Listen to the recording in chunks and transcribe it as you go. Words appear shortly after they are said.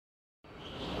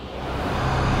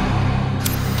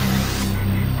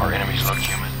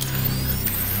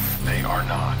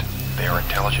not. They are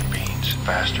intelligent beings,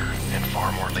 faster and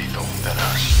far more lethal than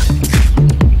us.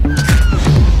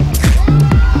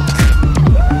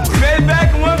 We made it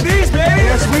back in one piece, baby!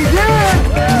 Yes, we did!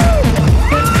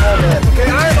 Okay,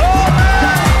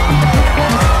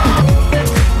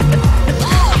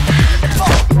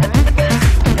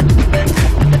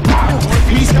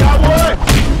 Peace got what?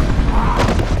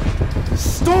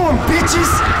 Storm,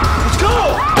 bitches! Let's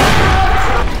go!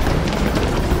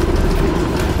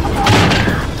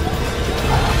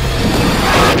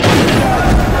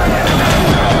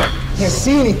 Can't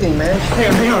see anything, man.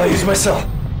 Hang on, I use my cell.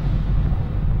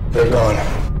 They're gone.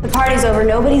 The party's over.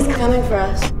 Nobody's coming for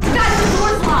us. Guys, the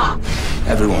door's locked!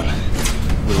 Everyone,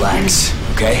 relax,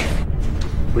 okay?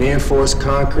 Reinforced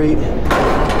concrete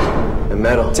and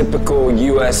metal. Typical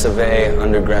US of A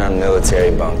underground military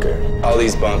bunker. All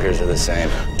these bunkers are the same.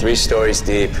 3 stories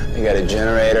deep. You got a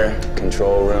generator,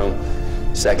 control room,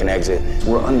 second exit.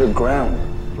 We're underground.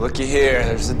 Looky here,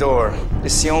 there's the door.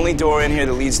 This is the only door in here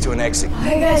that leads to an exit.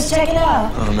 Hey guys, check it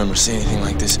out. I don't remember seeing anything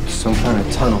like this. Some kind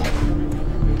of tunnel.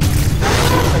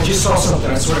 I just saw something,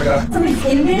 I swear to God. Somebody's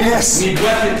in there? Yes! We need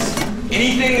weapons.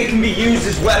 Anything that can be used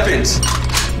as weapons.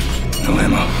 No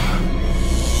ammo.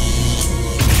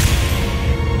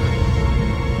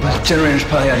 That generator's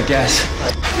probably out of gas.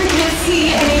 We can't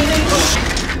see anything.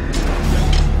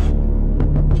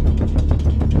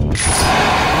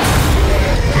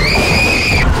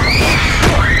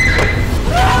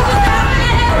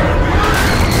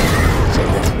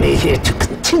 Me here to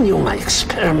continue my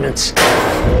experiments.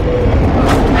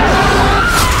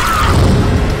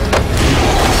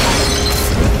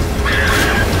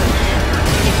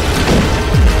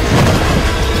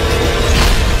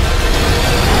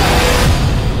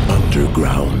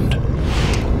 Underground.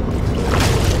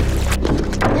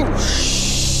 Oh,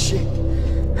 shit.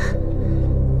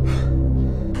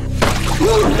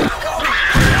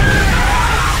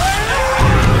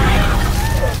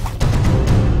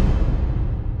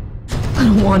 I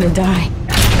don't want to die.